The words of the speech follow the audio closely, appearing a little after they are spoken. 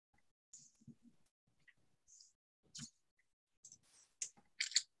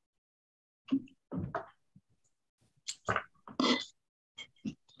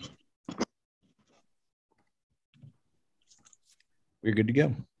We're good to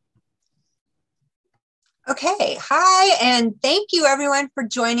go. Okay, hi, and thank you everyone for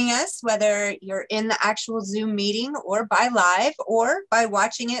joining us, whether you're in the actual Zoom meeting or by live or by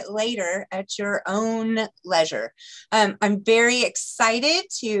watching it later at your own leisure. I'm very excited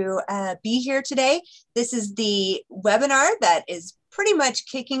to be here today. This is the webinar that is pretty much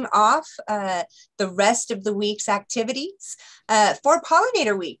kicking off the rest of the week's activities for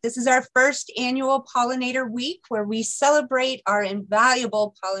Pollinator Week. This is our first annual Pollinator Week where we celebrate our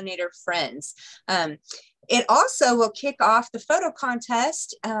invaluable pollinator friends. It also will kick off the photo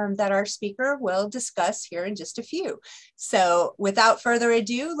contest that our speaker will discuss here in just a few. So without further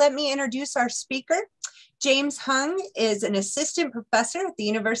ado, let me introduce our speaker. James Hung is an assistant professor at the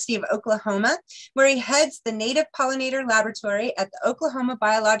University of Oklahoma, where he heads the Native Pollinator Laboratory at the Oklahoma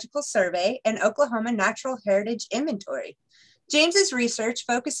Biological Survey and Oklahoma Natural Heritage Inventory. James's research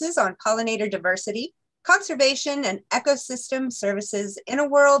focuses on pollinator diversity, conservation, and ecosystem services in a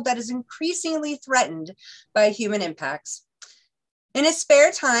world that is increasingly threatened by human impacts. In his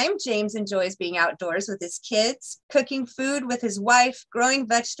spare time, James enjoys being outdoors with his kids, cooking food with his wife, growing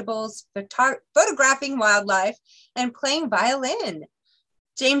vegetables, photographing wildlife, and playing violin.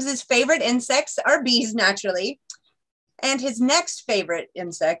 James's favorite insects are bees, naturally, and his next favorite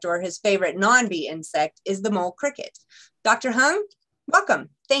insect, or his favorite non-bee insect, is the mole cricket. Dr. Hung,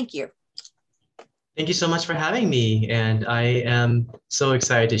 welcome. Thank you. Thank you so much for having me. And I am so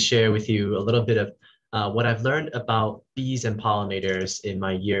excited to share with you a little bit of what I've learned about bees and pollinators in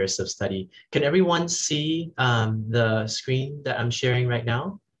my years of study. Can everyone see the screen that I'm sharing right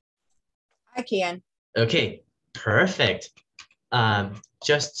now? I can. Okay, perfect.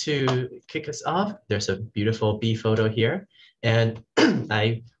 Just to kick us off, there's a beautiful bee photo here. And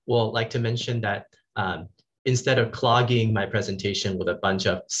I will like to mention that instead of clogging my presentation with a bunch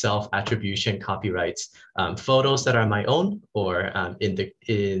of self-attribution copyrights, photos that are my own or in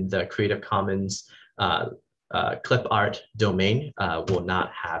the Creative Commons clip art domain will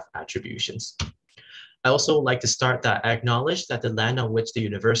not have attributions. I also like to start that I acknowledge that the land on which the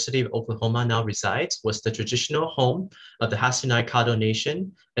University of Oklahoma now resides was the traditional home of the Hasunai Caddo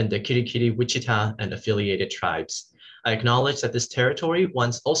Nation and the Kirikiri, Wichita, and affiliated tribes. I acknowledge that this territory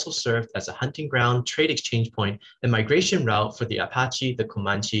once also served as a hunting ground, trade exchange point, and migration route for the Apache, the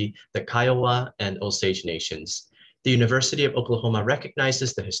Comanche, the Kiowa, and Osage nations. The University of Oklahoma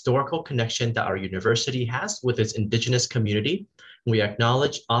recognizes the historical connection that our university has with its indigenous community. We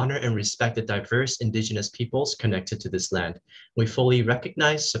acknowledge, honor, and respect the diverse indigenous peoples connected to this land. We fully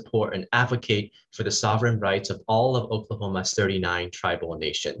recognize, support, and advocate for the sovereign rights of all of Oklahoma's 39 tribal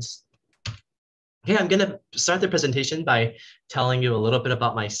nations. Okay, I'm gonna start the presentation by telling you a little bit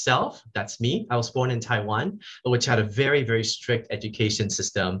about myself. That's me. I was born in Taiwan, which had a very, very strict education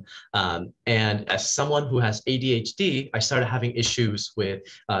system. And as someone who has ADHD, I started having issues with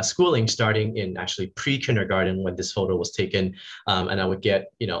schooling starting in actually pre-kindergarten when this photo was taken. And I would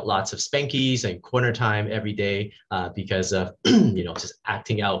get, lots of spankies and corner time every day because of, just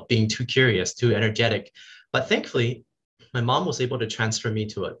acting out, being too curious, too energetic. But thankfully, my mom was able to transfer me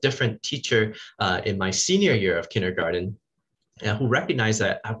to a different teacher in my senior year of kindergarten, who recognized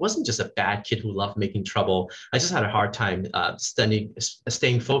that I wasn't just a bad kid who loved making trouble. I just had a hard time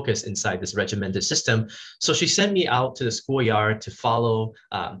staying focused inside this regimented system. So she sent me out to the schoolyard to follow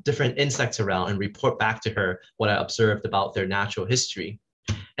different insects around and report back to her what I observed about their natural history.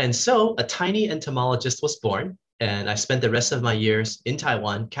 And so a tiny entomologist was born, and I spent the rest of my years in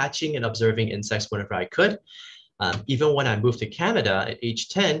Taiwan catching and observing insects whenever I could. Even when I moved to Canada at age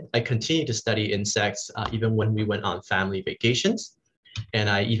 10, I continued to study insects even when we went on family vacations. And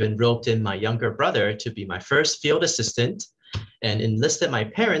I even roped in my younger brother to be my first field assistant and enlisted my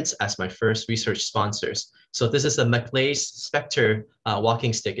parents as my first research sponsors. So this is a Maclay's specter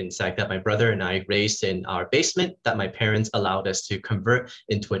walking stick insect that my brother and I raised in our basement that my parents allowed us to convert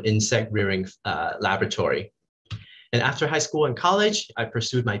into an insect rearing laboratory. And after high school and college, I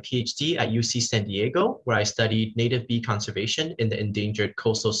pursued my PhD at UC San Diego, where I studied native bee conservation in the endangered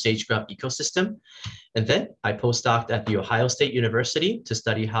coastal sage-grouse ecosystem. And then I postdoced at The Ohio State University to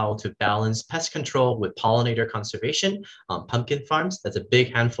study how to balance pest control with pollinator conservation on pumpkin farms. That's a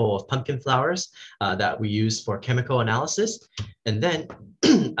big handful of pumpkin flowers that we use for chemical analysis. And then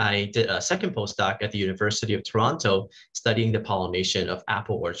I did a second postdoc at the University of Toronto, studying the pollination of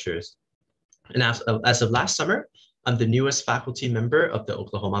apple orchards. And as of last summer, I'm the newest faculty member of the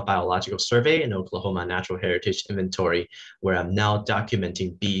Oklahoma Biological Survey and Oklahoma Natural Heritage Inventory, where I'm now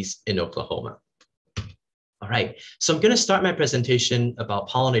documenting bees in Oklahoma. All right, so I'm going to start my presentation about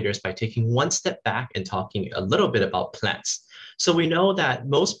pollinators by taking one step back and talking a little bit about plants. So we know that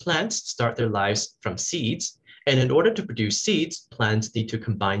most plants start their lives from seeds, And in order to produce seeds, plants need to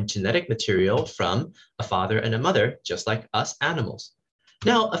combine genetic material from a father and a mother, just like us animals.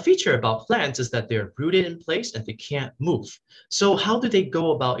 Now, a feature about plants is that they're rooted in place and they can't move. So how do they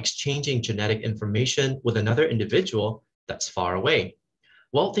go about exchanging genetic information with another individual that's far away?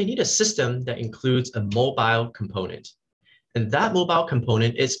 Well, they need a system that includes a mobile component. And that mobile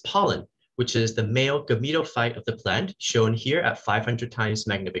component is pollen, which is the male gametophyte of the plant, shown here at 500 times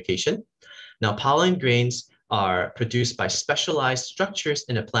magnification. Now, pollen grains are produced by specialized structures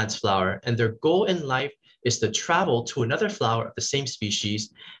in a plant's flower, and their goal in life is to travel to another flower of the same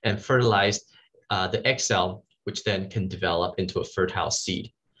species and fertilize the egg cell, which then can develop into a fertile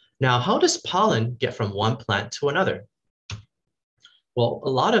seed. Now, how does pollen get from one plant to another? Well, a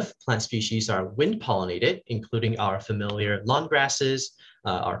lot of plant species are wind pollinated, including our familiar lawn grasses,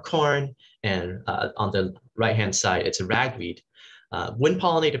 our corn, and on the right-hand side, it's a ragweed. Wind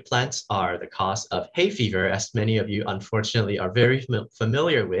pollinated plants are the cause of hay fever, as many of you unfortunately are very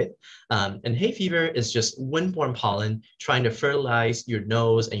familiar with. And hay fever is just windborne pollen trying to fertilize your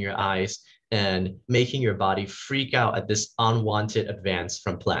nose and your eyes and making your body freak out at this unwanted advance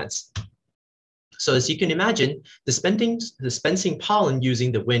from plants. So as you can imagine, dispensing pollen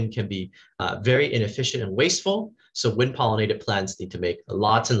using the wind can be very inefficient and wasteful. So wind pollinated plants need to make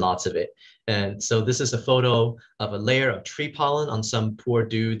lots and lots of it. And so this is a photo of a layer of tree pollen on some poor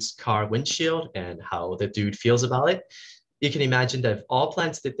dude's car windshield and how the dude feels about it. You can imagine that if all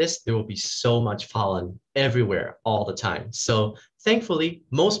plants did this, there will be so much pollen everywhere all the time. So thankfully,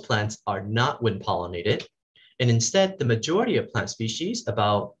 most plants are not wind pollinated. And instead, the majority of plant species,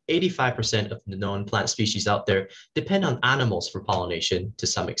 about 85% of the known plant species out there, depend on animals for pollination to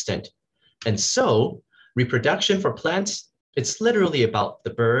some extent. And so reproduction for plants, it's literally about the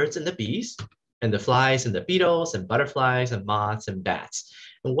birds and the bees and the flies and the beetles and butterflies and moths and bats.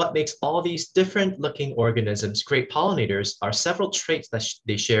 And what makes all these different looking organisms great pollinators are several traits that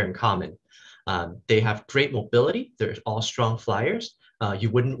they share in common. They have great mobility. They're all strong flyers. You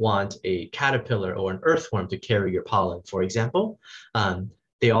wouldn't want a caterpillar or an earthworm to carry your pollen, for example.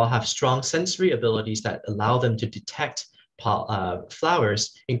 They all have strong sensory abilities that allow them to detect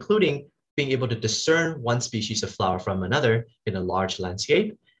flowers, including being able to discern one species of flower from another in a large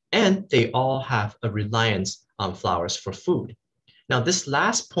landscape. And they all have a reliance on flowers for food. Now, this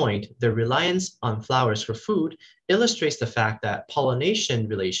last point, the reliance on flowers for food, illustrates the fact that pollination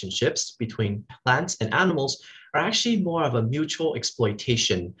relationships between plants and animals are actually more of a mutual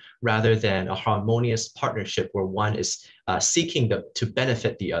exploitation rather than a harmonious partnership where one is seeking to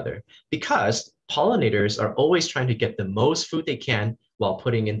benefit the other. Because pollinators are always trying to get the most food they can while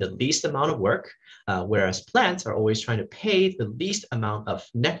putting in the least amount of work, whereas plants are always trying to pay the least amount of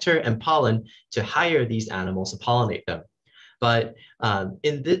nectar and pollen to hire these animals to pollinate them. But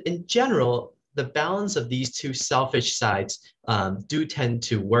in general, the balance of these two selfish sides do tend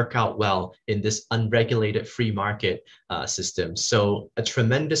to work out well in this unregulated free market system. So a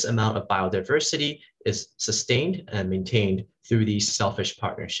tremendous amount of biodiversity is sustained and maintained through these selfish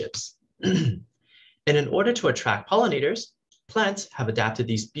partnerships. And in order to attract pollinators, plants have adapted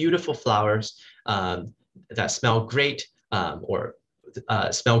these beautiful flowers that smell great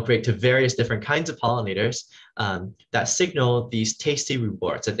smell great to various different kinds of pollinators that signal these tasty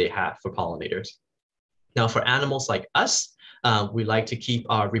rewards that they have for pollinators. Now, for animals like us, we like to keep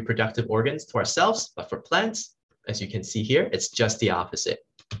our reproductive organs to ourselves, but for plants, as you can see here, it's just the opposite.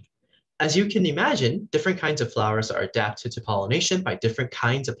 As you can imagine, different kinds of flowers are adapted to pollination by different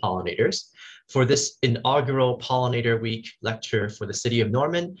kinds of pollinators. For this inaugural Pollinator Week lecture for the city of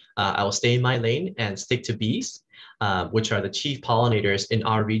Norman, I will stay in my lane and stick to bees, which are the chief pollinators in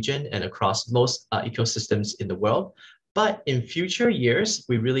our region and across most ecosystems in the world. But in future years,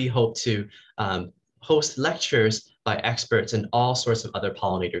 we really hope to host lectures by experts in all sorts of other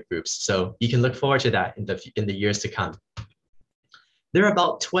pollinator groups. So you can look forward to that in the years to come. There are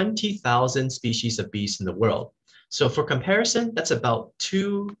about 20,000 species of bees in the world. So for comparison, that's about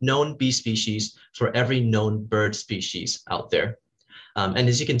 2 known bee species for every known bird species out there. And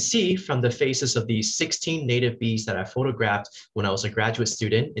as you can see from the faces of these 16 native bees that I photographed when I was a graduate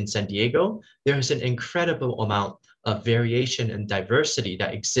student in San Diego, there is an incredible amount of variation and diversity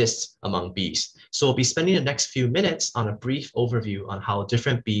that exists among bees. So we'll be spending the next few minutes on a brief overview on how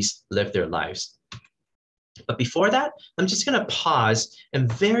different bees live their lives. But before that, I'm just going to pause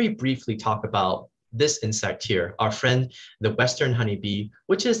and very briefly talk about this insect here, our friend, the Western honeybee,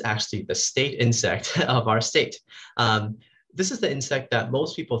 which is actually the state insect of our state. this is the insect that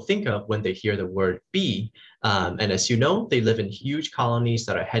most people think of when they hear the word bee. And as you know, they live in huge colonies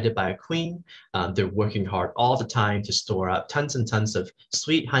that are headed by a queen. They're working hard all the time to store up tons and tons of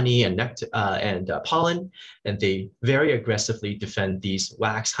sweet honey and nectar and pollen. And they very aggressively defend these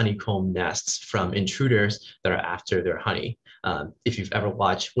wax honeycomb nests from intruders that are after their honey. If you've ever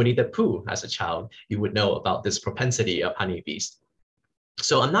watched Winnie the Pooh as a child, you would know about this propensity of honeybees.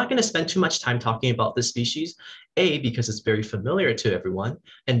 So I'm not going to spend too much time talking about this species, A, because it's very familiar to everyone,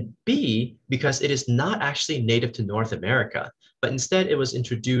 and B, because it is not actually native to North America, but instead it was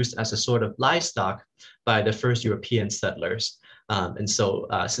introduced as a sort of livestock by the first European settlers. And so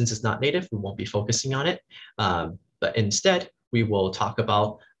since it's not native, we won't be focusing on it, but instead we will talk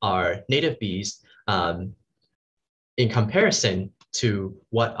about our native bees in comparison to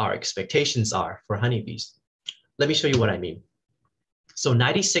what our expectations are for honeybees. Let me show you what I mean. So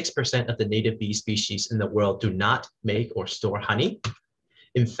 96% of the native bee species in the world do not make or store honey.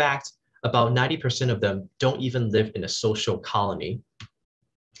 In fact, about 90% of them don't even live in a social colony.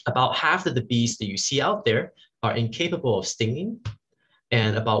 About half of the bees that you see out there are incapable of stinging,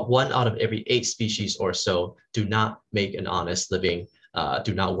 and about 1 out of every 8 species or so do not make an honest living,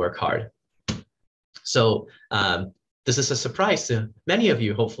 do not work hard. So this is a surprise to many of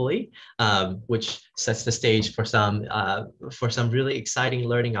you, hopefully, which sets the stage for some really exciting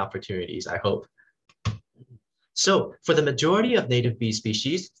learning opportunities, I hope. So for the majority of native bee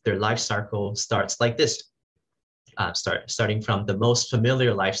species, their life cycle starts like this, starting from the most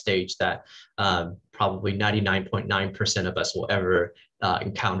familiar life stage that probably 99.9% of us will ever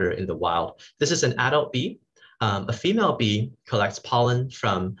encounter in the wild. This is an adult bee. A female bee collects pollen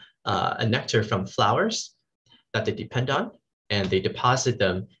from a nectar from flowers that they depend on, and they deposit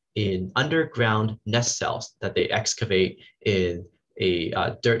them in underground nest cells that they excavate in a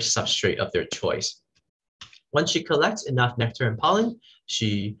dirt substrate of their choice. Once she collects enough nectar and pollen,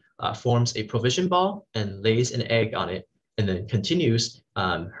 she forms a provision ball and lays an egg on it, and then continues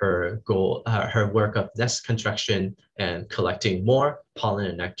her work of nest construction and collecting more pollen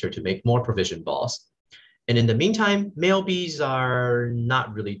and nectar to make more provision balls. And in the meantime, male bees are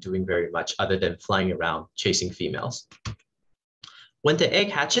not really doing very much other than flying around chasing females. When the egg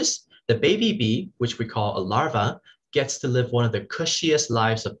hatches, the baby bee, which we call a larva, gets to live one of the cushiest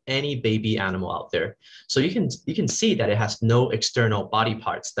lives of any baby animal out there. So you can see that it has no external body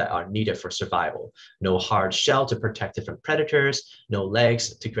parts that are needed for survival. No hard shell to protect it from predators, no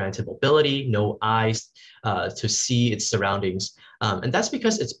legs to grant it mobility, no eyes to see its surroundings. And that's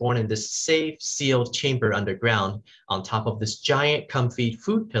because it's born in this safe, sealed chamber underground on top of this giant, comfy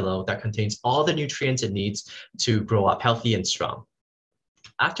food pillow that contains all the nutrients it needs to grow up healthy and strong.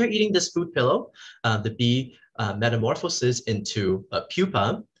 After eating this food pillow, the bee metamorphoses into a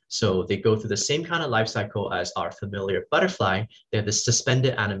pupa. So they go through the same kind of life cycle as our familiar butterfly. They have this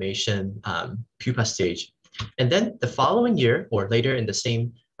suspended animation pupa stage. And then the following year, or later in the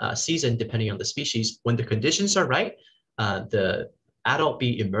same season, depending on the species, when the conditions are right, the adult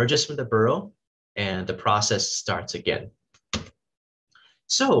bee emerges from the burrow and the process starts again.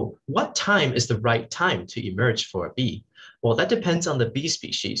 So what time is the right time to emerge for a bee? Well, that depends on the bee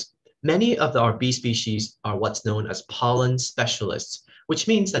species. Many of our bee species are what's known as pollen specialists, which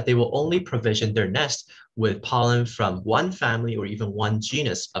means that they will only provision their nest with pollen from one family or even one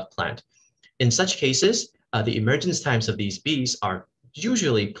genus of plant. In such cases, the emergence times of these bees are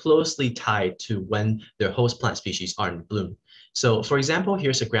usually closely tied to when their host plant species are in bloom. So for example,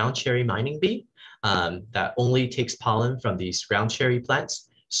 here's a ground cherry mining bee that only takes pollen from these ground cherry plants.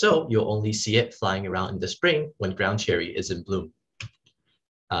 So you'll only see it flying around in the spring when ground cherry is in bloom.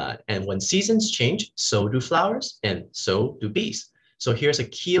 And when seasons change, so do flowers and so do bees. So here's a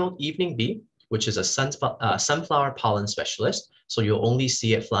keeled evening bee, which is a sunflower pollen specialist. So you'll only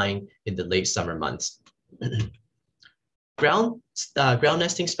see it flying in the late summer months. Ground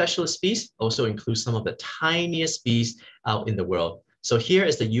nesting specialist bees also include some of the tiniest bees out in the world. So here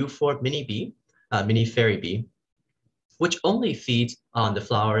is the U4 mini bee, mini fairy bee, which only feeds on the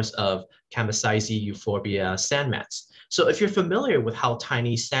flowers of Camassizi euphorbia sandmats. So if you're familiar with how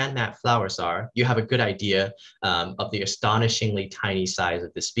tiny sandmat flowers are, you have a good idea of the astonishingly tiny size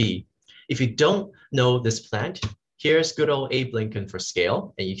of this bee. If you don't know this plant, here's good old Abe Lincoln for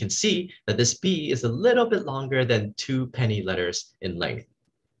scale, and you can see that this bee is a little bit longer than 2 penny letters in length.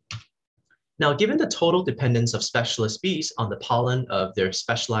 Now, given the total dependence of specialist bees on the pollen of their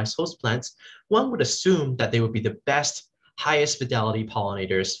specialized host plants, one would assume that they would be the best, highest fidelity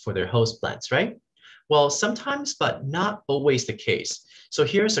pollinators for their host plants, right? Well, sometimes, but not always the case. So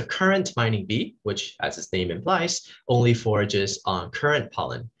here's a currant mining bee, which, as its name implies, only forages on currant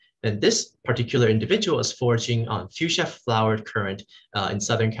pollen. And this particular individual is foraging on fuchsia flowered currant in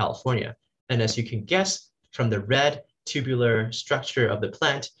Southern California. And as you can guess from the red tubular structure of the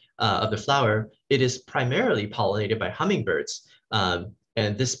plant, of the flower, it is primarily pollinated by hummingbirds.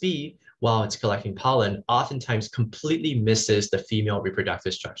 And this bee, while it's collecting pollen, oftentimes completely misses the female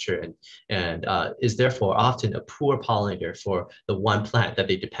reproductive structure and is therefore often a poor pollinator for the one plant that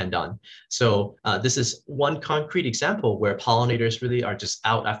they depend on. So this is one concrete example where pollinators really are just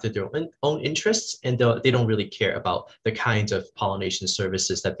out after their own interests, and they don't really care about the kinds of pollination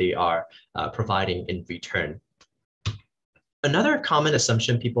services that they are providing in return. Another common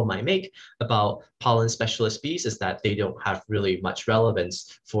assumption people might make about pollen specialist bees is that they don't have really much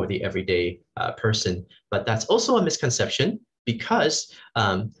relevance for the everyday person, but that's also a misconception because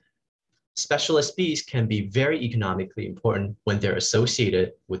specialist bees can be very economically important when they're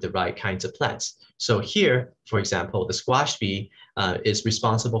associated with the right kinds of plants. So here, for example, the squash bee is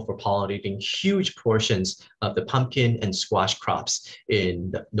responsible for pollinating huge portions of the pumpkin and squash crops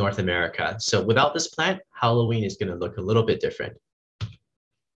in North America. So without this plant, Halloween is going to look a little bit different.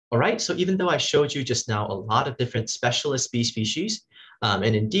 All right, so even though I showed you just now a lot of different specialist bee species, and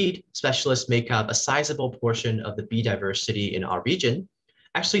indeed, specialists make up a sizable portion of the bee diversity in our region,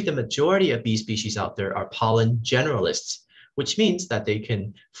 actually, the majority of bee species out there are pollen generalists, which means that they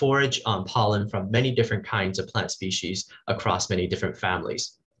can forage on pollen from many different kinds of plant species across many different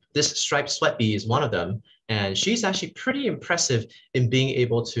families. This striped sweat bee is one of them, and she's actually pretty impressive in being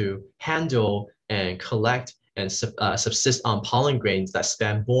able to handle and collect and subsist on pollen grains that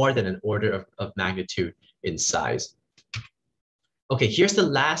span more than an order of magnitude in size. Okay, here's the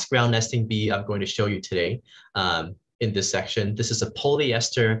last ground nesting bee I'm going to show you today. In this section. This is a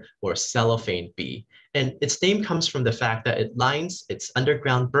polyester or cellophane bee. And its name comes from the fact that it lines its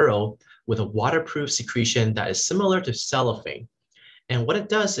underground burrow with a waterproof secretion that is similar to cellophane. And what it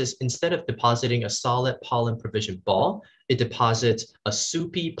does is instead of depositing a solid pollen provision ball, it deposits a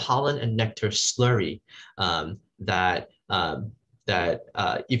soupy pollen and nectar slurry that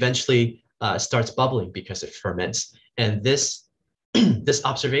eventually starts bubbling because it ferments. And this, this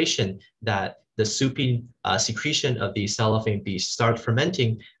observation that the soupy secretion of the cellophane bees start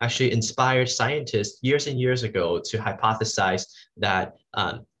fermenting actually inspired scientists years and years ago to hypothesize that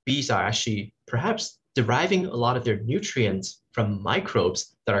bees are actually perhaps deriving a lot of their nutrients from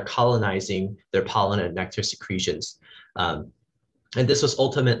microbes that are colonizing their pollen and nectar secretions. And this was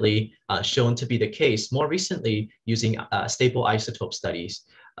ultimately shown to be the case more recently using stable isotope studies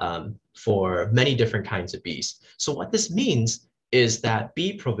for many different kinds of bees. So what this means is that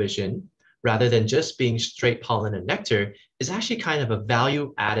bee provision, rather than just being straight pollen and nectar, is actually kind of a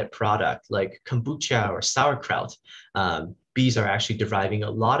value-added product like kombucha or sauerkraut. Bees are actually deriving a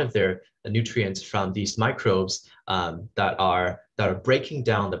lot of their nutrients from these microbes that are breaking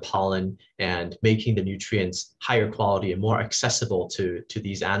down the pollen and making the nutrients higher quality and more accessible to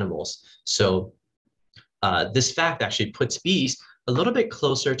these animals. So this fact actually puts bees a little bit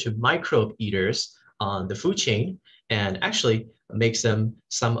closer to microbe eaters on the food chain, and actually makes them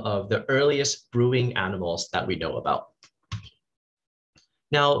some of the earliest brewing animals that we know about.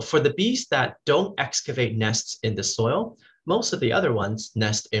 Now, for the bees that don't excavate nests in the soil, most of the other ones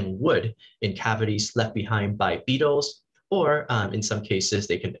nest in wood, in cavities left behind by beetles, or in some cases,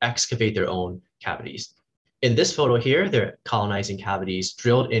 they can excavate their own cavities. In this photo here, they're colonizing cavities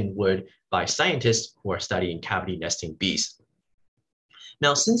drilled in wood by scientists who are studying cavity nesting bees.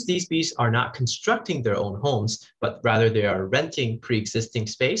 Now, since these bees are not constructing their own homes, but rather they are renting pre-existing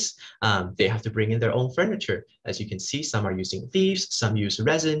space, they have to bring in their own furniture. As you can see, some are using leaves, some use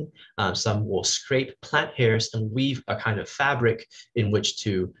resin, some will scrape plant hairs and weave a kind of fabric in which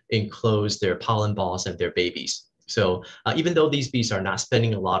to enclose their pollen balls and their babies. So even though these bees are not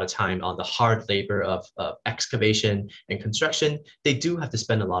spending a lot of time on the hard labor of excavation and construction, they do have to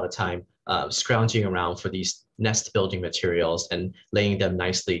spend a lot of time scrounging around for these nest building materials and laying them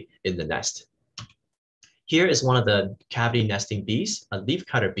nicely in the nest. Here is one of the cavity nesting bees, a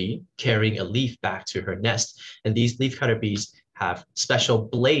leafcutter bee, carrying a leaf back to her nest. And these leafcutter bees have special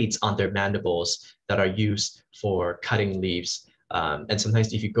blades on their mandibles that are used for cutting leaves. And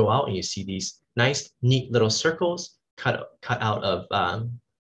sometimes if you go out and you see these nice, neat little circles cut out of,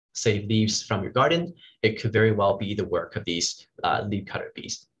 say, leaves from your garden, it could very well be the work of these leafcutter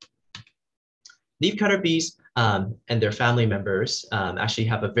bees. Leafcutter bees and their family members actually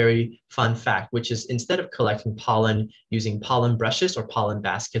have a very fun fact, which is instead of collecting pollen using pollen brushes or pollen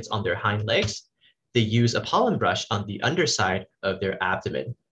baskets on their hind legs, they use a pollen brush on the underside of their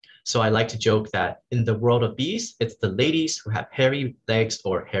abdomen. So I like to joke that in the world of bees, it's the ladies who have hairy legs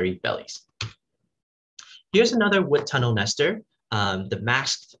or hairy bellies. Here's another wood tunnel nester, the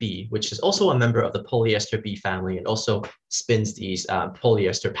masked bee, which is also a member of the polyester bee family and also spins these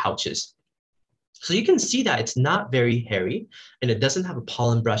polyester pouches. So you can see that it's not very hairy and it doesn't have a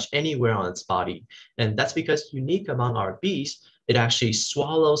pollen brush anywhere on its body. And that's because unique among our bees, it actually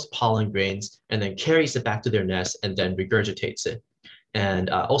swallows pollen grains and then carries it back to their nest and then regurgitates it. And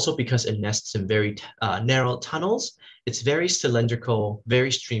also because it nests in very narrow tunnels, it's very cylindrical,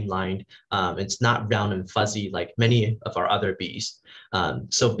 very streamlined. It's not round and fuzzy like many of our other bees.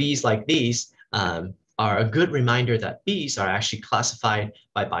 So bees like these are a good reminder that bees are actually classified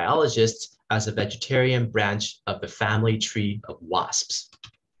by biologists as a vegetarian branch of the family tree of wasps.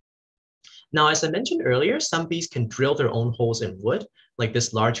 Now, as I mentioned earlier, some bees can drill their own holes in wood, like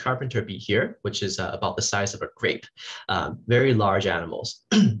this large carpenter bee here, which is about the size of a grape, very large animals.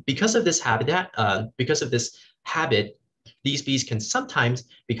 Because of this habit, these bees can sometimes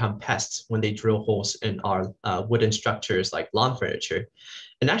become pests when they drill holes in our wooden structures like lawn furniture.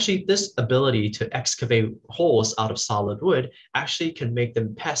 And actually, this ability to excavate holes out of solid wood actually can make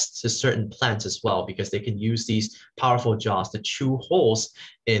them pests to certain plants as well, because they can use these powerful jaws to chew holes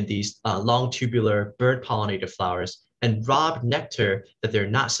in these long tubular bird pollinator flowers and rob nectar that they're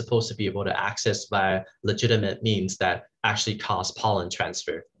not supposed to be able to access by legitimate means that actually cause pollen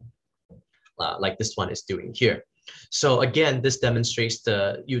transfer, like this one is doing here. So again, this demonstrates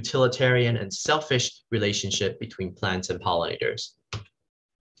the utilitarian and selfish relationship between plants and pollinators.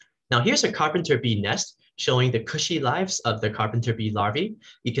 Now here's a carpenter bee nest showing the cushy lives of the carpenter bee larvae.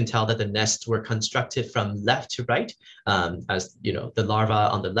 You can tell that the nests were constructed from left to right, as you know, the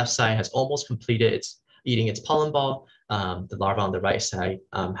larva on the left side has almost completed its eating its pollen ball. The larva on the right side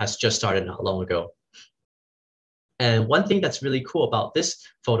has just started not long ago. And one thing that's really cool about this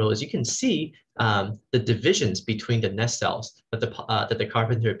photo is you can see the divisions between the nest cells that the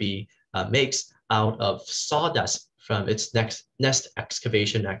carpenter bee makes out of sawdust from its nest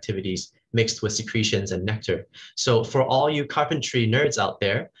excavation activities mixed with secretions and nectar. So for all you carpentry nerds out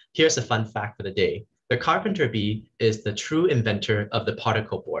there, here's a fun fact for the day. The carpenter bee is the true inventor of the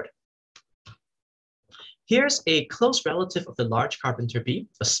particle board. Here's a close relative of the large carpenter bee,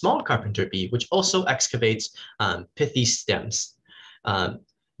 a small carpenter bee, which also excavates pithy stems.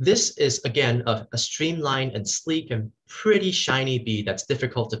 This is, again, a streamlined and sleek and pretty shiny bee that's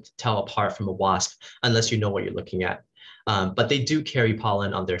difficult to tell apart from a wasp unless you know what you're looking at. But they do carry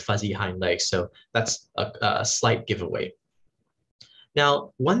pollen on their fuzzy hind legs, so that's a slight giveaway.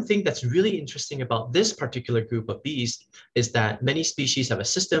 Now, one thing that's really interesting about this particular group of bees is that many species have a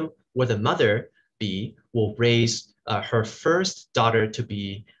system where the mother bee will raise her first daughter to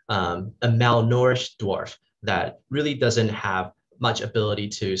be a malnourished dwarf that really doesn't have much ability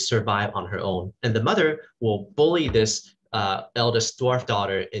to survive on her own. And the mother will bully this eldest dwarf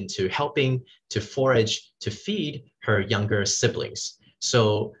daughter into helping to forage to feed her younger siblings.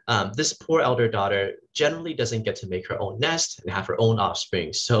 So this poor elder daughter generally doesn't get to make her own nest and have her own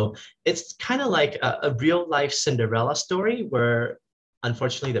offspring. So it's kind of like a real life Cinderella story where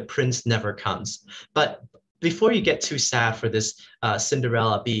unfortunately the prince never comes. But before you get too sad for this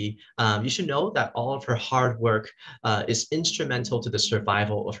Cinderella bee, you should know that all of her hard work is instrumental to the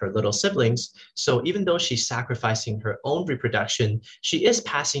survival of her little siblings. So even though she's sacrificing her own reproduction, she is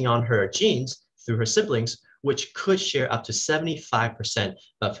passing on her genes through her siblings, which could share up to 75%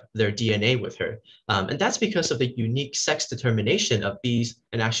 of their DNA with her. And that's because of the unique sex determination of bees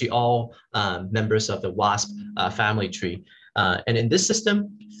and actually all members of the wasp family tree. And in this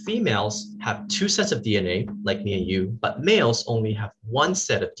system, females have two sets of DNA, like me and you, but males only have one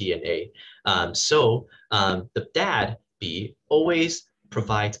set of DNA. So the dad bee always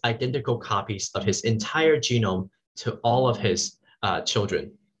provides identical copies of his entire genome to all of his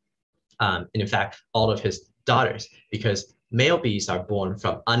children. And in fact, all of his daughters, because male bees are born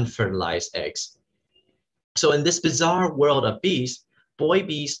from unfertilized eggs. So in this bizarre world of bees, boy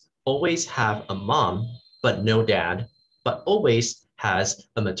bees always have a mom, but no dad, but always has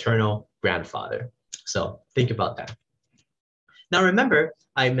a maternal grandfather. So think about that. Now remember,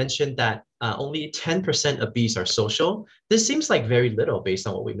 I mentioned that only 10% of bees are social. This seems like very little based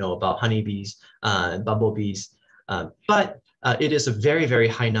on what we know about honeybees and bumblebees, but it is a very, very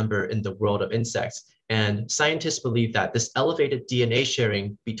high number in the world of insects. And scientists believe that this elevated DNA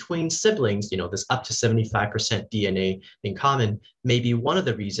sharing between siblings, you know, this up to 75% DNA in common, may be one of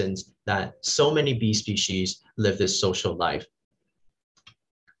the reasons that so many bee species live this social life.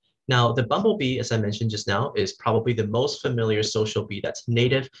 Now, the bumblebee, as I mentioned just now, is probably the most familiar social bee that's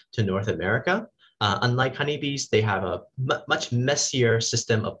native to North America. Unlike honeybees, they have a much messier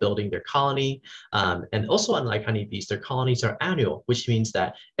system of building their colony. And also unlike honeybees, their colonies are annual, which means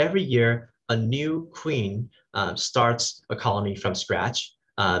that every year a new queen starts a colony from scratch,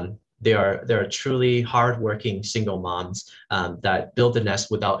 they are truly hardworking single moms that build the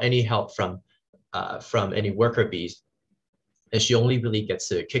nest without any help from any worker bees. And she only really gets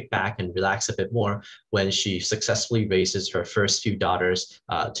to kick back and relax a bit more when she successfully raises her first few daughters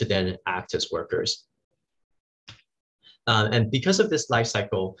to then act as workers. And because of this life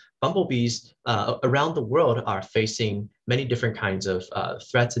cycle, bumblebees around the world are facing many different kinds of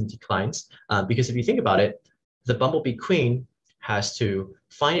threats and declines. Because if you think about it, the bumblebee queen has to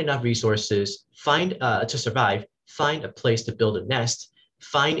find enough resources, to survive, find a place to build a nest,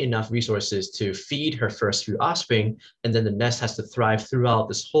 find enough resources to feed her first few offspring, and then the nest has to thrive throughout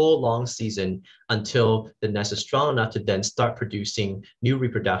this whole long season until the nest is strong enough to then start producing new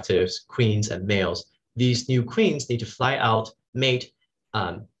reproductives, queens and males. These new queens need to fly out, mate,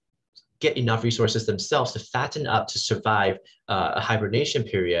 get enough resources themselves to fatten up to survive a hibernation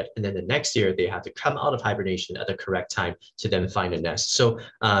period. And then the next year, they have to come out of hibernation at the correct time to then find a nest. So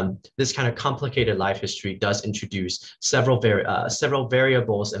this kind of complicated life history does introduce several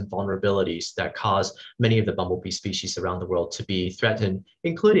variables and vulnerabilities that cause many of the bumblebee species around the world to be threatened,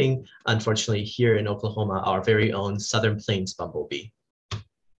 including, unfortunately, here in Oklahoma, our very own Southern Plains bumblebee.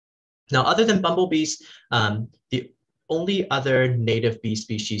 Now, other than bumblebees, the only other native bee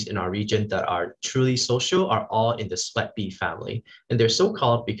species in our region that are truly social are all in the sweat bee family. And they're so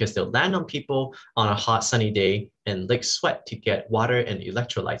called because they'll land on people on a hot sunny day and lick sweat to get water and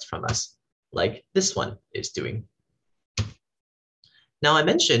electrolytes from us, like this one is doing. Now, I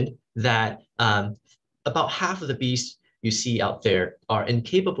mentioned that about half of the bees you see out there are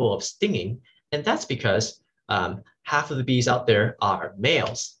incapable of stinging, and that's because half of the bees out there are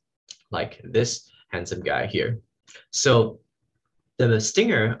males, like this handsome guy here. So the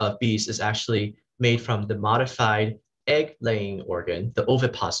stinger of bees is actually made from the modified egg-laying organ, the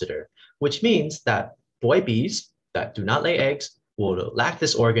ovipositor, which means that boy bees that do not lay eggs will lack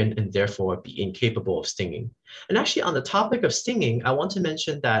this organ and therefore be incapable of stinging. And actually, on the topic of stinging, I want to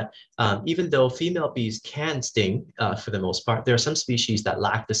mention that even though female bees can sting for the most part, there are some species that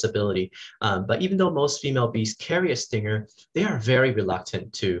lack this ability. But even though most female bees carry a stinger, they are very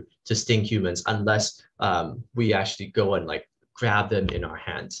reluctant to sting humans unless we actually go and like grab them in our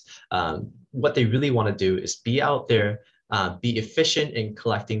hands. What they really want to do is be out there, be efficient in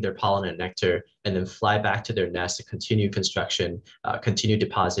collecting their pollen and nectar, and then fly back to their nest to continue construction, continue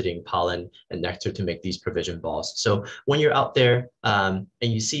depositing pollen and nectar to make these provision balls. So when you're out there and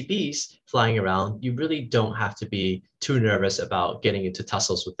you see bees flying around, you really don't have to be too nervous about getting into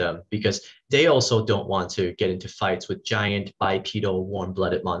tussles with them because they also don't want to get into fights with giant bipedal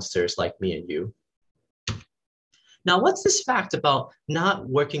warm-blooded monsters like me and you. Now, what's this fact about not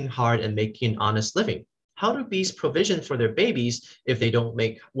working hard and making an honest living? How do bees provision for their babies if they don't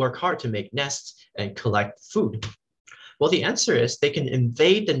work hard to make nests and collect food? Well, the answer is they can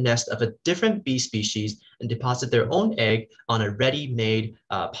invade the nest of a different bee species and deposit their own egg on a ready-made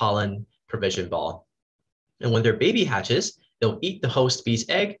pollen provision ball. And when their baby hatches, they'll eat the host bee's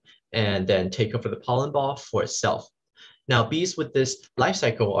egg and then take over the pollen ball for itself. Now, bees with this life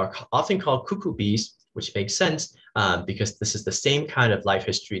cycle are often called cuckoo bees, which makes sense because this is the same kind of life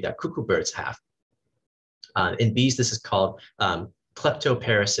history that cuckoo birds have. In bees, this is called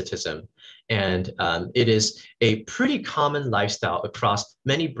kleptoparasitism, and it is a pretty common lifestyle across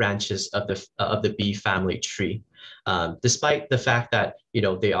many branches of the bee family tree. Despite the fact that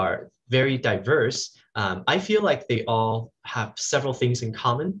they are very diverse, I feel like they all have several things in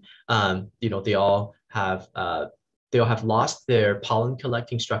common. They all have lost their pollen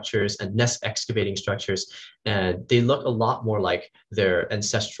collecting structures and nest excavating structures, and they look a lot more like their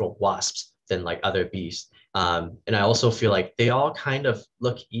ancestral wasps than like other bees. And I also feel like they all kind of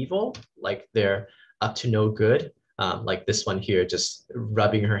look evil, like they're up to no good. Like this one here, just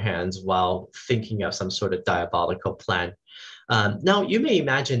rubbing her hands while thinking of some sort of diabolical plan. Now, you may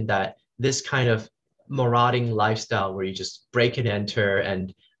imagine that this kind of marauding lifestyle where you just break and enter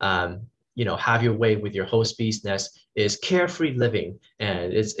and have your way with your host bee's nest is carefree living,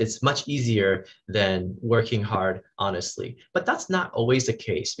 and it's much easier than working hard honestly. But that's not always the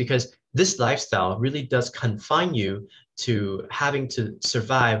case because this lifestyle really does confine you to having to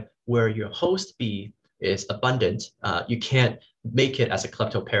survive where your host bee is abundant. You can't make it as a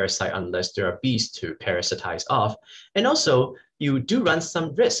kleptoparasite unless there are bees to parasitize off. And also, you do run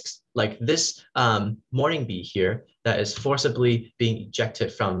some risks, like this mourning bee here that is forcibly being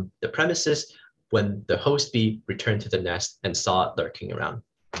ejected from the premises when the host bee returned to the nest and saw it lurking around.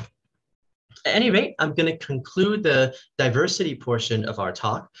 At any rate, I'm going to conclude the diversity portion of our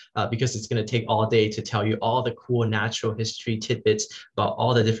talk because it's going to take all day to tell you all the cool natural history tidbits about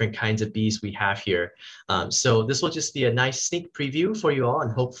all the different kinds of bees we have here. So this will just be a nice sneak preview for you all,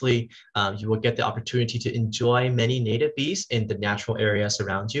 and hopefully you will get the opportunity to enjoy many native bees in the natural areas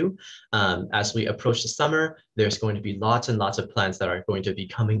around you. As we approach the summer, there's going to be lots and lots of plants that are going to be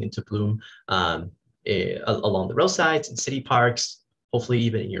coming into bloom along the roadsides and city parks, hopefully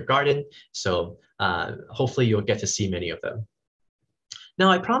even in your garden. So hopefully you'll get to see many of them. Now,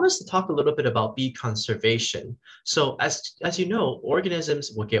 I promised to talk a little bit about bee conservation. So as you know,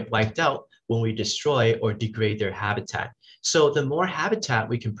 organisms will get wiped out when we destroy or degrade their habitat. So the more habitat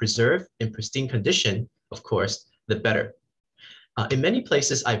we can preserve in pristine condition, of course, the better. In many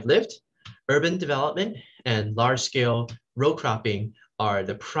places I've lived, urban development and large-scale row cropping are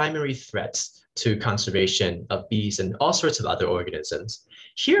the primary threats to conservation of bees and all sorts of other organisms.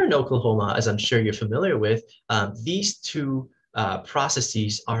 Here in Oklahoma, as I'm sure you're familiar with, these two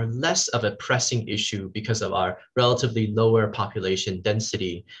processes are less of a pressing issue because of our relatively lower population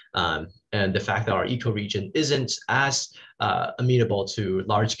density and the fact that our ecoregion isn't as amenable to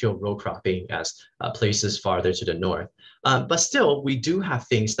large-scale row cropping as places farther to the north. But still, we do have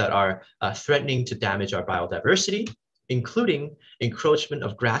things that are threatening to damage our biodiversity, including encroachment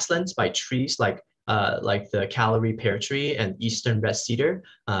of grasslands by trees like the Callery pear tree and eastern red cedar,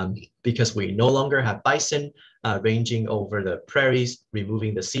 because we no longer have bison ranging over the prairies,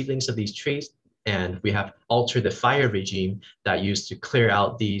 removing the seedlings of these trees. And we have altered the fire regime that used to clear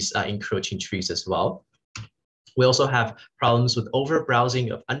out these encroaching trees as well. We also have problems with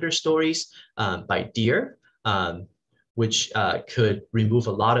overbrowsing of understories by deer, which could remove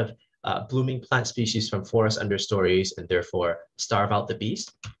a lot of blooming plant species from forest understories and therefore starve out the bees.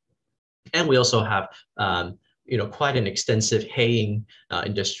 And we also have quite an extensive haying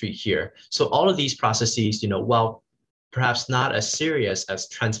industry here. So all of these processes, while perhaps not as serious as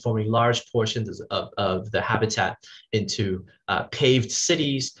transforming large portions of the habitat into paved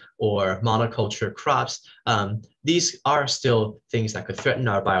cities or monoculture crops, these are still things that could threaten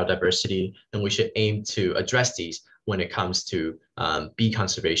our biodiversity, and we should aim to address these when it comes to bee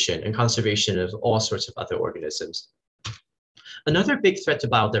conservation and conservation of all sorts of other organisms. Another big threat to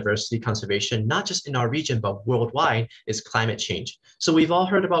biodiversity conservation, not just in our region, but worldwide, is climate change. So we've all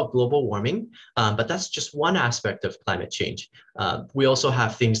heard about global warming, but that's just one aspect of climate change. We also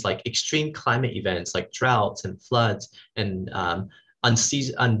have things like extreme climate events like droughts and floods and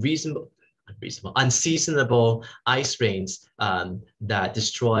unseasonable ice rains that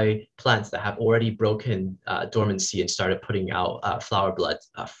destroy plants that have already broken dormancy and started putting out flower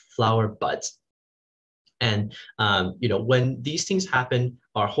buds. And when these things happen,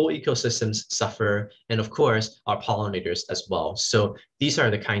 our whole ecosystems suffer, and of course, our pollinators as well. So these are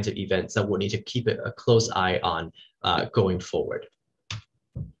the kinds of events that we'll need to keep a close eye on going forward.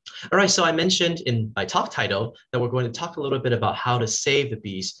 All right, so I mentioned in my talk title that we're going to talk a little bit about how to save the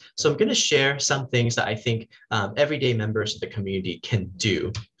bees. So I'm going to share some things that I think everyday members of the community can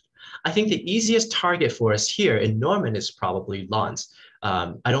do. I think the easiest target for us here in Norman is probably lawns.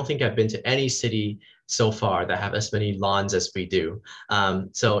 I don't think I've been to any city so far that have as many lawns as we do.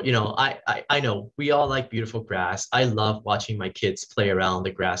 So, I know we all like beautiful grass. I love watching my kids play around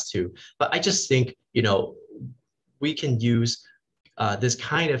the grass too. But I just think, we can use this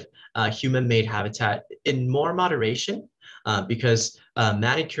kind of human-made habitat in more moderation because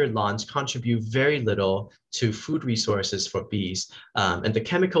manicured lawns contribute very little to food resources for bees. And the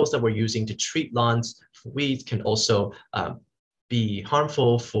chemicals that we're using to treat lawns for weeds can also be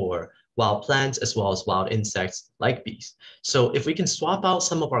harmful for wild plants as well as wild insects like bees. So if we can swap out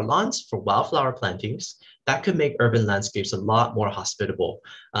some of our lawns for wildflower plantings, that could make urban landscapes a lot more hospitable.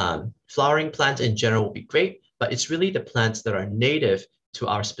 Flowering plants in general will be great, but it's really the plants that are native to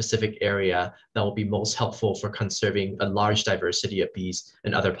our specific area that will be most helpful for conserving a large diversity of bees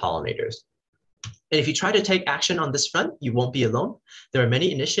and other pollinators. And if you try to take action on this front, you won't be alone. There are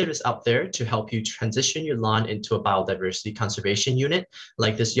many initiatives out there to help you transition your lawn into a biodiversity conservation unit,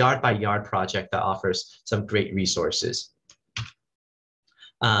 like this Yard by Yard project that offers some great resources.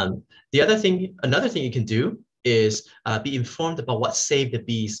 Another thing you can do is be informed about what Save the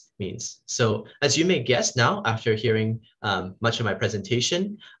Bees means. So as you may guess now, after hearing much of my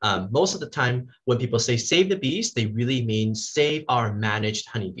presentation, most of the time when people say Save the Bees, they really mean save our managed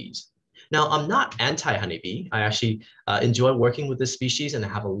honeybees. Now, I'm not anti-honeybee. I actually enjoy working with this species and I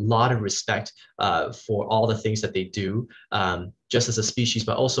have a lot of respect for all the things that they do, just as a species,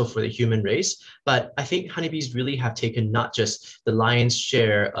 but also for the human race. But I think honeybees really have taken not just the lion's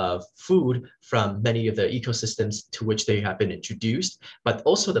share of food from many of the ecosystems to which they have been introduced, but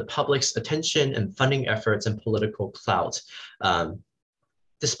also the public's attention and funding efforts and political clout.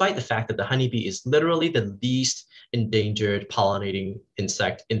 Despite the fact that the honeybee is literally the least endangered pollinating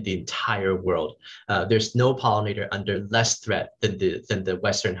insect in the entire world. There's no pollinator under less threat than the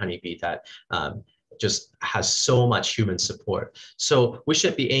Western honeybee that just has so much human support. So we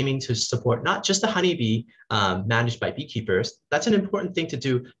should be aiming to support not just the honeybee managed by beekeepers. That's an important thing to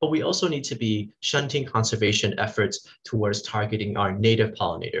do, but we also need to be shunting conservation efforts towards targeting our native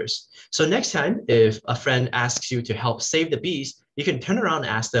pollinators. So next time, if a friend asks you to help save the bees, you can turn around and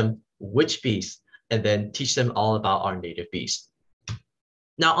ask them which bees, and then teach them all about our native bees.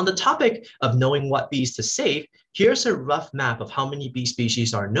 Now, on the topic of knowing what bees to save, here's a rough map of how many bee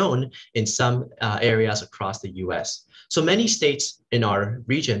species are known in some areas across the US. So many states in our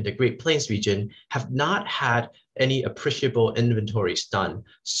region, the Great Plains region, have not had any appreciable inventories done.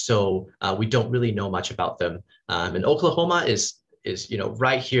 So we don't really know much about them. And Oklahoma is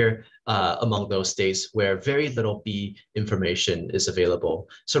right here among those states where very little bee information is available.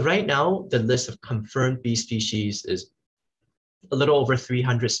 So right now, the list of confirmed bee species is a little over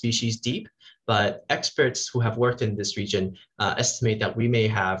 300 species deep, but experts who have worked in this region estimate that we may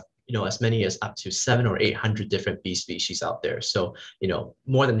have as many as up to 700 or 800 different bee species out there. So,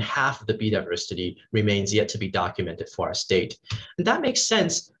 more than half of the bee diversity remains yet to be documented for our state. And that makes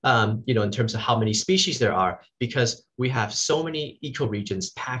sense, in terms of how many species there are, because we have so many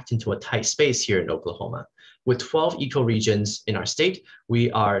ecoregions packed into a tight space here in Oklahoma. With 12 ecoregions in our state, we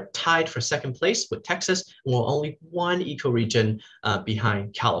are tied for second place with Texas, and we're only one ecoregion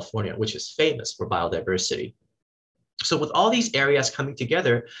behind California, which is famous for biodiversity. So with all these areas coming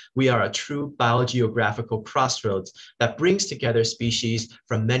together, we are a true biogeographical crossroads that brings together species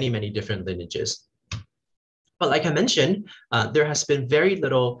from many, many different lineages. But like I mentioned, there has been very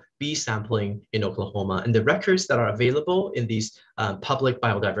little bee sampling in Oklahoma, and the records that are available in these public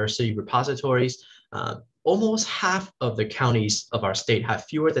biodiversity repositories, almost half of the counties of our state have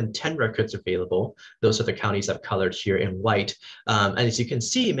fewer than 10 records available. Those are the counties I've colored here in white. And as you can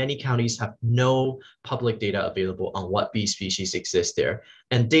see, many counties have no public data available on what bee species exist there.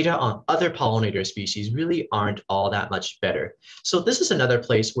 And data on other pollinator species really aren't all that much better. So this is another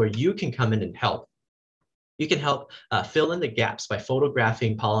place where you can come in and help. You can help fill in the gaps by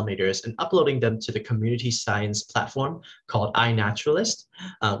photographing pollinators and uploading them to the community science platform called iNaturalist,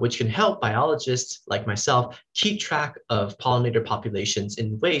 which can help biologists like myself keep track of pollinator populations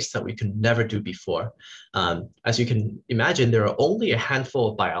in ways that we could never do before. As you can imagine, there are only a handful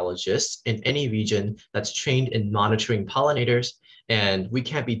of biologists in any region that's trained in monitoring pollinators. And we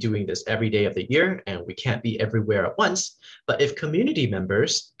can't be doing this every day of the year, and we can't be everywhere at once. But if community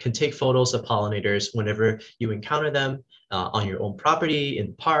members can take photos of pollinators whenever you encounter them on your own property,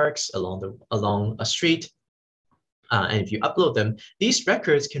 in parks, along a street, and if you upload them, these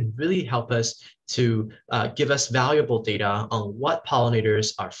records can really help us to give us valuable data on what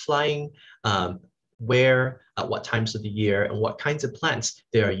pollinators are flying, where, at what times of the year, and what kinds of plants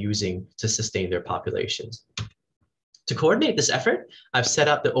they are using to sustain their populations. To coordinate this effort, I've set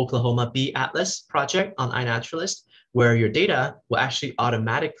up the Oklahoma Bee Atlas project on iNaturalist, where your data will actually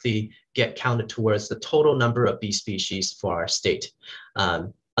automatically get counted towards the total number of bee species for our state,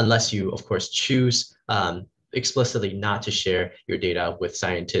 unless you, of course, choose explicitly not to share your data with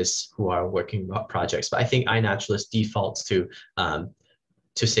scientists who are working on projects. But I think iNaturalist defaults to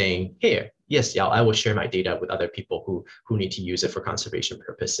saying, hey, yes, yeah, I will share my data with other people who need to use it for conservation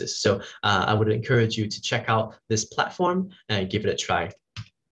purposes. So I would encourage you to check out this platform and give it a try.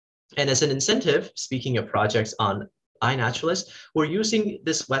 And as an incentive, speaking of projects on iNaturalist, we're using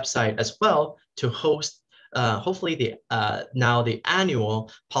this website as well to host hopefully now the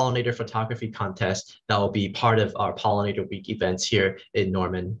annual pollinator photography contest that will be part of our Pollinator Week events here in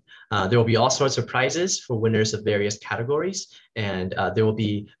Norman. There will be all sorts of prizes for winners of various categories, and there will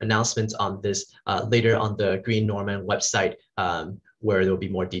be announcements on this later on the Green Norman website where there will be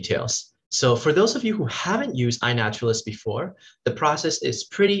more details. So for those of you who haven't used iNaturalist before, the process is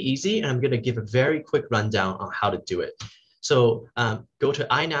pretty easy, and I'm going to give a very quick rundown on how to do it. So go to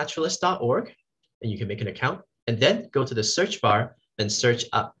inaturalist.org, and you can make an account, and then go to the search bar and search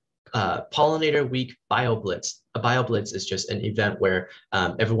up Pollinator Week BioBlitz. A BioBlitz is just an event where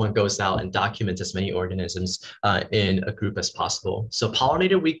everyone goes out and documents as many organisms in a group as possible. So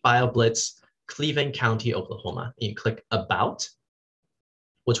Pollinator Week BioBlitz, Cleveland County, Oklahoma. And you click About.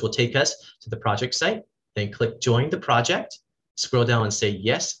 which will take us to the project site. Then click join the project, scroll down and say,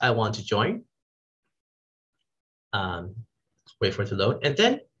 yes, I want to join. Wait for it to load. And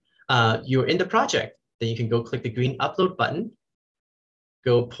then you're in the project. Then you can go click the green upload button,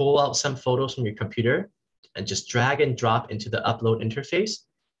 go pull out some photos from your computer and just drag and drop into the upload interface.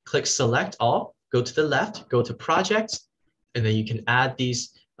 Click select all, go to the left, go to projects, and then you can add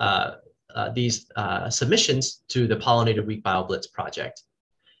these submissions to the Pollinator Week BioBlitz project.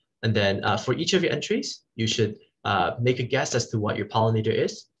 And then for each of your entries, you should make a guess as to what your pollinator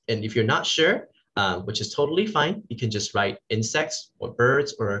is. And if you're not sure, which is totally fine, you can just write insects or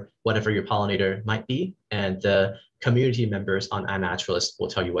birds or whatever your pollinator might be. And the community members on iNaturalist will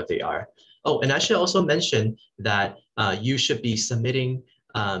tell you what they are. Oh, and I should also mention that you should be submitting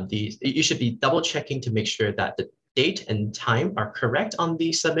you should be double checking to make sure that the date and time are correct on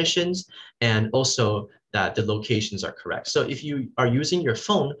these submissions, and also that the locations are correct. So if you are using your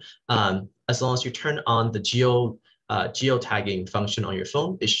phone, as long as you turn on the geotagging function on your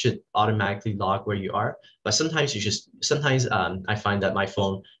phone, it should automatically log where you are. But sometimes I find that my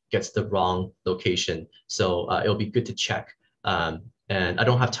phone gets the wrong location. So it'll be good to check. And I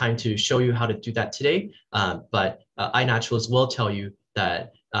don't have time to show you how to do that today, but iNaturalist will tell you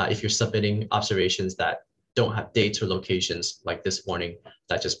that if you're submitting observations that don't have dates or locations, like this warning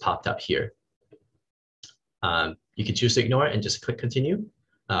that just popped up here. You can choose to ignore it and just click continue,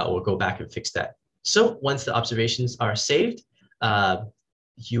 or go back and fix that. So once the observations are saved,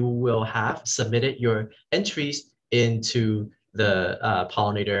 you will have submitted your entries into the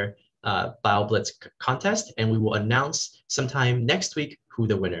Pollinator BioBlitz contest, and we will announce sometime next week who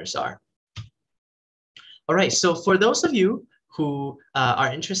the winners are. All right, so for those of you who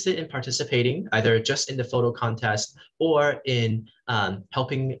are interested in participating, either just in the photo contest or in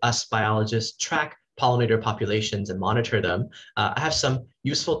helping us biologists track pollinator populations and monitor them, I have some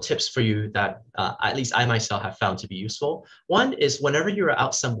useful tips for you that at least I myself have found to be useful. One is whenever you're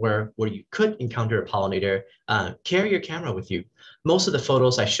out somewhere where you could encounter a pollinator, carry your camera with you. Most of the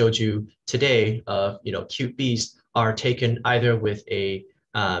photos I showed you today of cute bees are taken either with a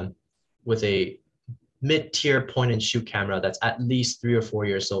mid-tier point and shoot camera that's at least 3 or 4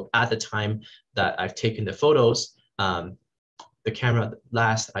 years old at the time that I've taken the photos. The camera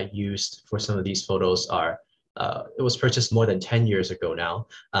last I used for some of these photos it was purchased more than 10 years ago now.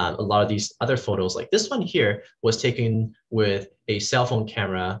 A lot of these other photos, like this one here, was taken with a cell phone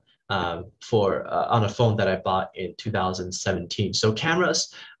camera on a phone that I bought in 2017. So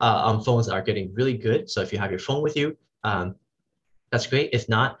cameras on phones are getting really good. So if you have your phone with you, that's great. If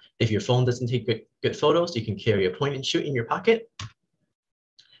not, if your phone doesn't take good photos, you can carry a point and shoot in your pocket.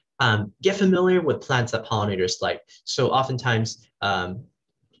 Get familiar with plants that pollinators like. So oftentimes,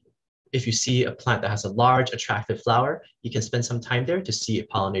 if you see a plant that has a large, attractive flower, you can spend some time there to see if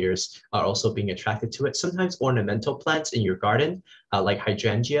pollinators are also being attracted to it. Sometimes ornamental plants in your garden, like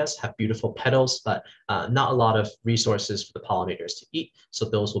hydrangeas, have beautiful petals, but not a lot of resources for the pollinators to eat. So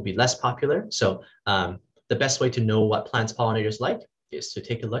those will be less popular. So the best way to know what plants pollinators like is to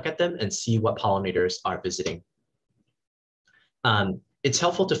take a look at them and see what pollinators are visiting. It's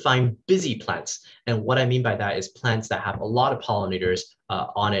helpful to find busy plants. And what I mean by that is plants that have a lot of pollinators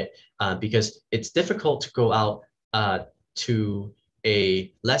on it, because it's difficult to go out to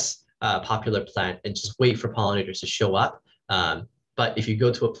a less popular plant and just wait for pollinators to show up. But if you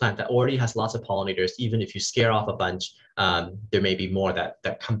go to a plant that already has lots of pollinators, even if you scare off a bunch, there may be more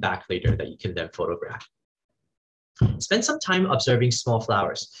that come back later that you can then photograph. Spend some time observing small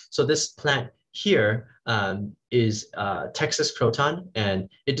flowers. So this plant here is Texas croton, and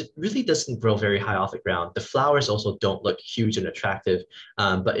it really doesn't grow very high off the ground. The flowers also don't look huge and attractive,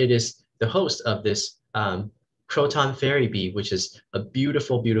 but it is the host of this croton fairy bee, which is a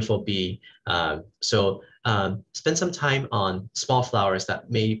beautiful, beautiful bee. So spend some time on small flowers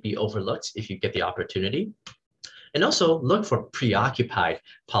that may be overlooked if you get the opportunity. And also look for preoccupied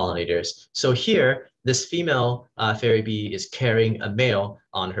pollinators. So here, this female fairy bee is carrying a male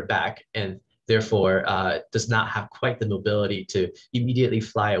on her back, and therefore does not have quite the mobility to immediately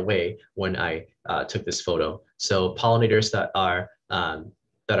fly away when I took this photo. So pollinators that are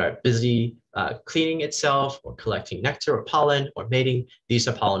busy cleaning itself or collecting nectar or pollen or mating, these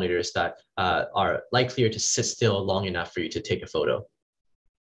are pollinators that are likelier to sit still long enough for you to take a photo.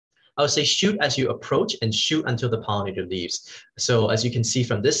 I would say shoot as you approach and shoot until the pollinator leaves. So as you can see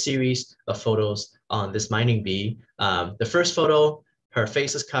from this series of photos on this mining bee, the first photo, her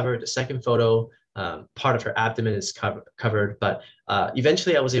face is covered. The second photo, part of her abdomen is covered, but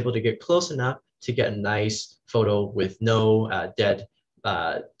eventually I was able to get close enough to get a nice photo with no dead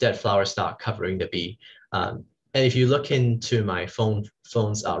flower stalk covering the bee. And if you look into my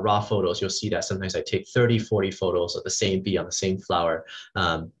phone's raw photos, you'll see that sometimes I take 30, 40 photos of the same bee on the same flower,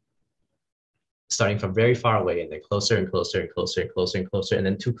 starting from very far away and then closer and closer and closer and closer and closer, and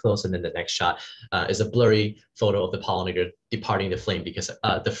then too close. And then the next shot is a blurry photo of the pollinator departing the frame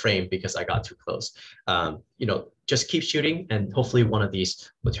because I got too close. Just keep shooting and hopefully one of these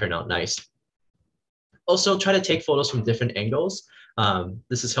will turn out nice. Also, try to take photos from different angles.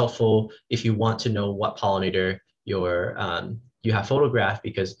 This is helpful if you want to know what pollinator you have photographed,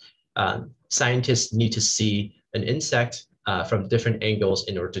 because scientists need to see an insect from different angles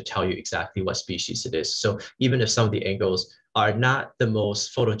in order to tell you exactly what species it is. So even if some of the angles are not the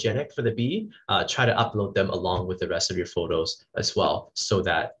most photogenic for the bee, try to upload them along with the rest of your photos as well, so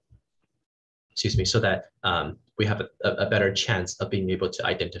that we have a better chance of being able to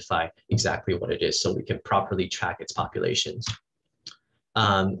identify exactly what it is so we can properly track its populations.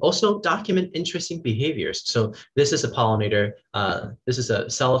 Also document interesting behaviors. So this is a pollinator. This is a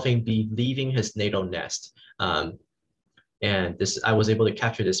cellophane bee leaving his natal nest. And I was able to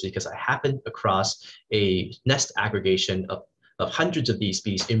capture this because I happened across a nest aggregation of hundreds of these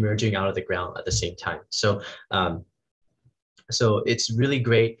bees emerging out of the ground at the same time. So it's really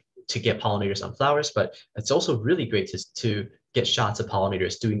great to get pollinators on flowers, but it's also really great to get shots of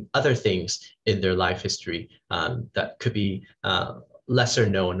pollinators doing other things in their life history that could be lesser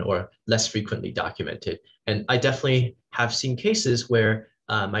known or less frequently documented. And I definitely have seen cases where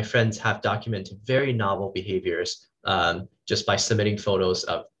my friends have documented very novel behaviors just by submitting photos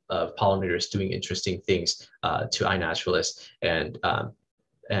of pollinators doing interesting things to iNaturalist,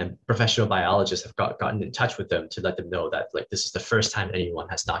 and professional biologists have gotten in touch with them to let them know that this is the first time anyone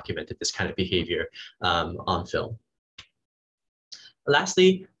has documented this kind of behavior on film.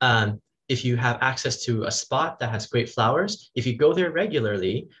 Lastly, if you have access to a spot that has great flowers, if you go there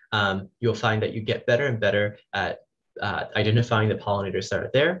regularly, you'll find that you get better and better at identifying the pollinators that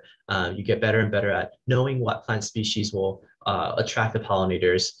are there. You get better and better at knowing what plant species will attract the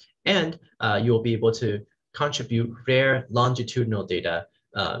pollinators, and you'll be able to contribute rare longitudinal data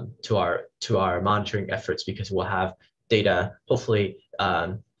to our monitoring efforts, because we'll have data hopefully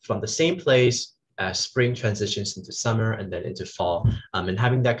from the same place as spring transitions into summer and then into fall. And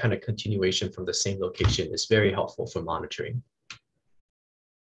having that kind of continuation from the same location is very helpful for monitoring.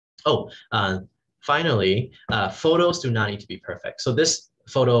 Finally, photos do not need to be perfect. So this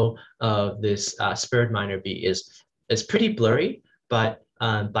photo of this spurred minor bee is pretty blurry, but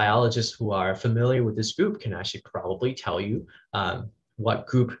biologists who are familiar with this group can actually probably tell you what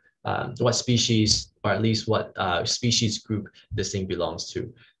group, what species, or at least what species group this thing belongs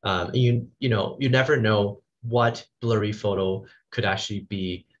to. You never know what blurry photo could actually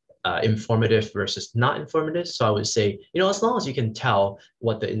be informative versus not informative. So I would say, as long as you can tell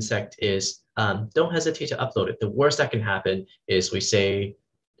what the insect is, don't hesitate to upload it. The worst that can happen is we say,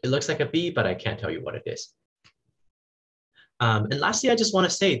 it looks like a bee, but I can't tell you what it is. And lastly, I just want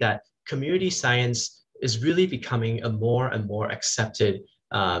to say that community science is really becoming a more and more accepted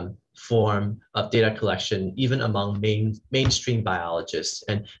form of data collection, even among mainstream biologists.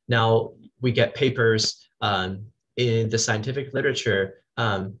 And now we get papers in the scientific literature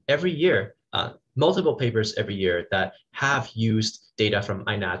every year, multiple papers every year that have used data from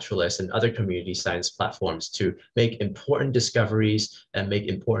iNaturalist and other community science platforms to make important discoveries and make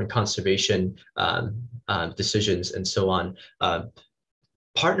important conservation decisions and so on,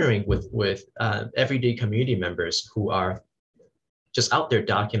 partnering with everyday community members who are just out there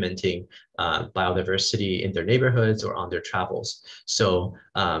documenting biodiversity in their neighborhoods or on their travels. So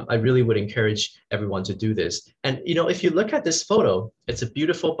I really would encourage everyone to do this. And if you look at this photo, it's a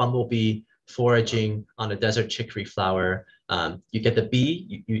beautiful bumblebee foraging on a desert chicory flower. You get the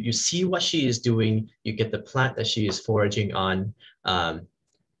bee, you see what she is doing, you get the plant that she is foraging on,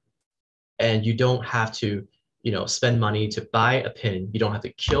 and you don't have to spend money to buy a pin. You don't have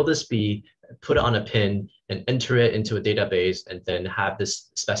to kill this bee, put it on a pin and enter it into a database and then have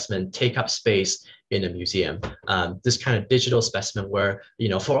this specimen take up space in a museum. This kind of digital specimen where,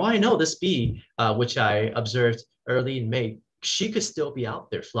 for all I know, this bee, which I observed early in May, she could still be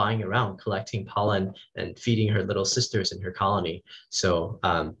out there flying around collecting pollen and feeding her little sisters in her colony. So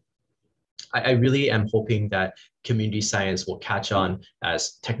I really am hoping that community science will catch on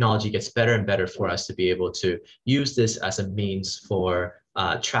as technology gets better and better for us to be able to use this as a means for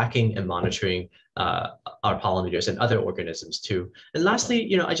tracking and monitoring our pollinators and other organisms too. And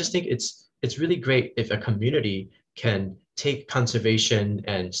lastly, I just think it's really great if a community can take conservation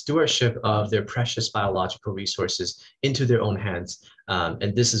and stewardship of their precious biological resources into their own hands.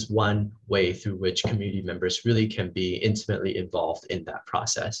 And this is one way through which community members really can be intimately involved in that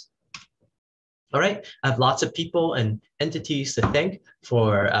process. All right, I have lots of people and entities to thank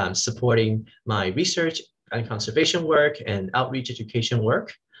for supporting my research and conservation work and outreach education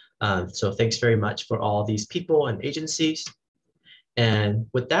work. So thanks very much for all these people and agencies. And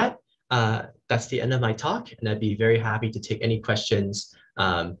with that, that's the end of my talk, and I'd be very happy to take any questions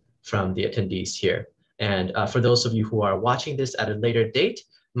from the attendees here. And for those of you who are watching this at a later date,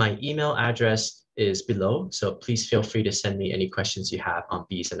 my email address is below, so please feel free to send me any questions you have on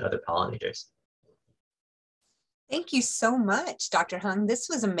bees and other pollinators. Thank you so much, Dr. Hung. This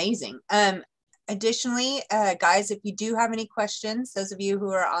was amazing. Additionally, guys, if you do have any questions, those of you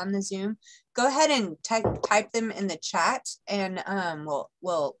who are on the Zoom, go ahead and type them in the chat, and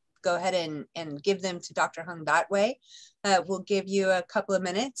we'll go ahead and give them to Dr. Hung that way. We'll give you a couple of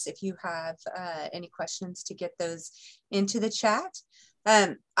minutes if you have any questions to get those into the chat.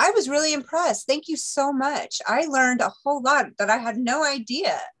 I was really impressed. Thank you so much. I learned a whole lot that I had no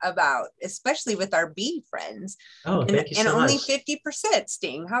idea about, especially with our bee friends. Oh, thank you so only much. 50%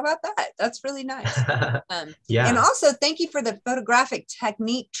 sting. How about that? That's really nice. Yeah. And also thank you for the photographic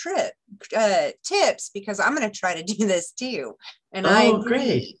technique tips, because I'm going to try to do this too. And I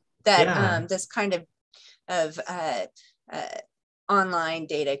agree that this kind of online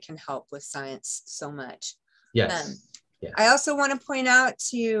data can help with science so much. Yes. Yeah. I also want to point out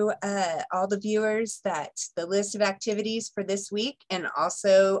to all the viewers that the list of activities for this week, and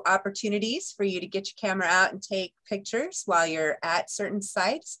also opportunities for you to get your camera out and take pictures while you're at certain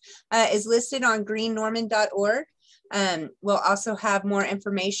sites, is listed on greennorman.org. We'll also have more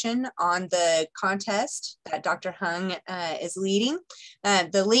information on the contest that Dr. Hung is leading.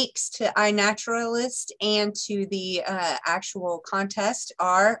 The links to iNaturalist and to the actual contest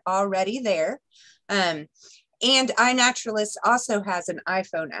are already there. And iNaturalist also has an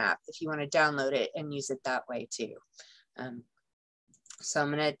iPhone app if you want to download it and use it that way too. So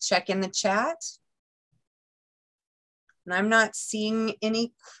I'm going to check in the chat. And I'm not seeing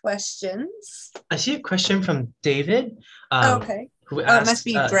any questions. I see a question from David. Okay. Who asked, it must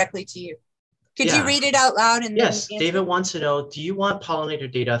be directly to you. Could you read it out loud? And yes, then David wants to know, do you want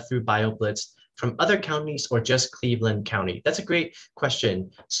pollinator data through BioBlitz from other counties or just Cleveland County? That's a great question.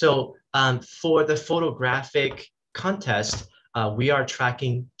 So for the photographic contest, we are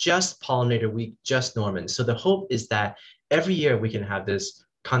tracking just Pollinator Week, just Norman. So the hope is that every year we can have this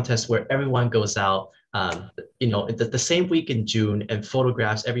contest where everyone goes out, the same week in June and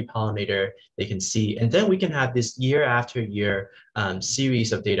photographs every pollinator they can see. And then we can have this year after year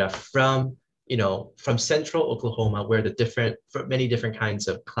series of data from central Oklahoma, where many different kinds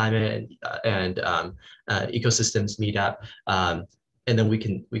of climate and ecosystems meet up. And then we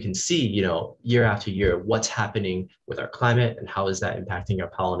can see, year after year, what's happening with our climate and how is that impacting our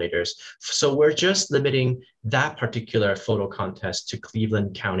pollinators. So we're just limiting that particular photo contest to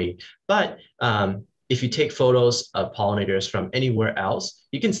Cleveland County. But if you take photos of pollinators from anywhere else,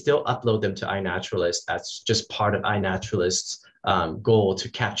 you can still upload them to iNaturalist. That's just part of iNaturalist's goal to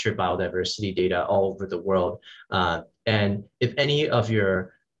capture biodiversity data all over the world. And if any of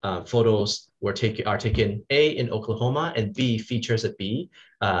your photos are taken A, in Oklahoma, and B, features a bee,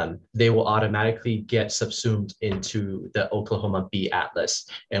 they will automatically get subsumed into the Oklahoma Bee Atlas,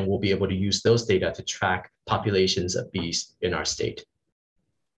 and we'll be able to use those data to track populations of bees in our state.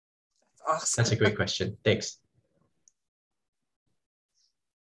 Awesome. That's a great question. Thanks.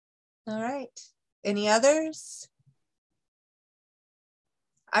 All right. Any others?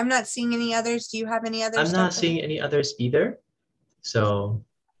 I'm not seeing any others. Do you have any others? I'm not seeing any others either. So,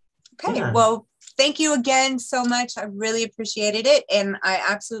 okay. Yeah. Well, thank you again so much. I really appreciated it. And I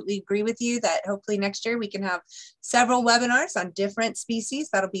absolutely agree with you that hopefully next year we can have several webinars on different species.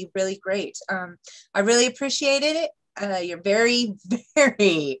 That'll be really great. I really appreciated it. You're very,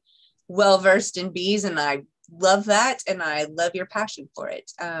 very well-versed in bees, and I love that, and I love your passion for it.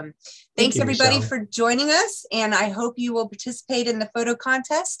 Thanks everybody for joining us, and I hope you will participate in the photo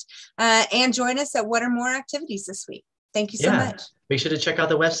contest and join us at one or more activities this week. Thank you so much. Make sure to check out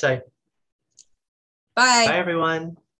the website. Bye. Bye, everyone.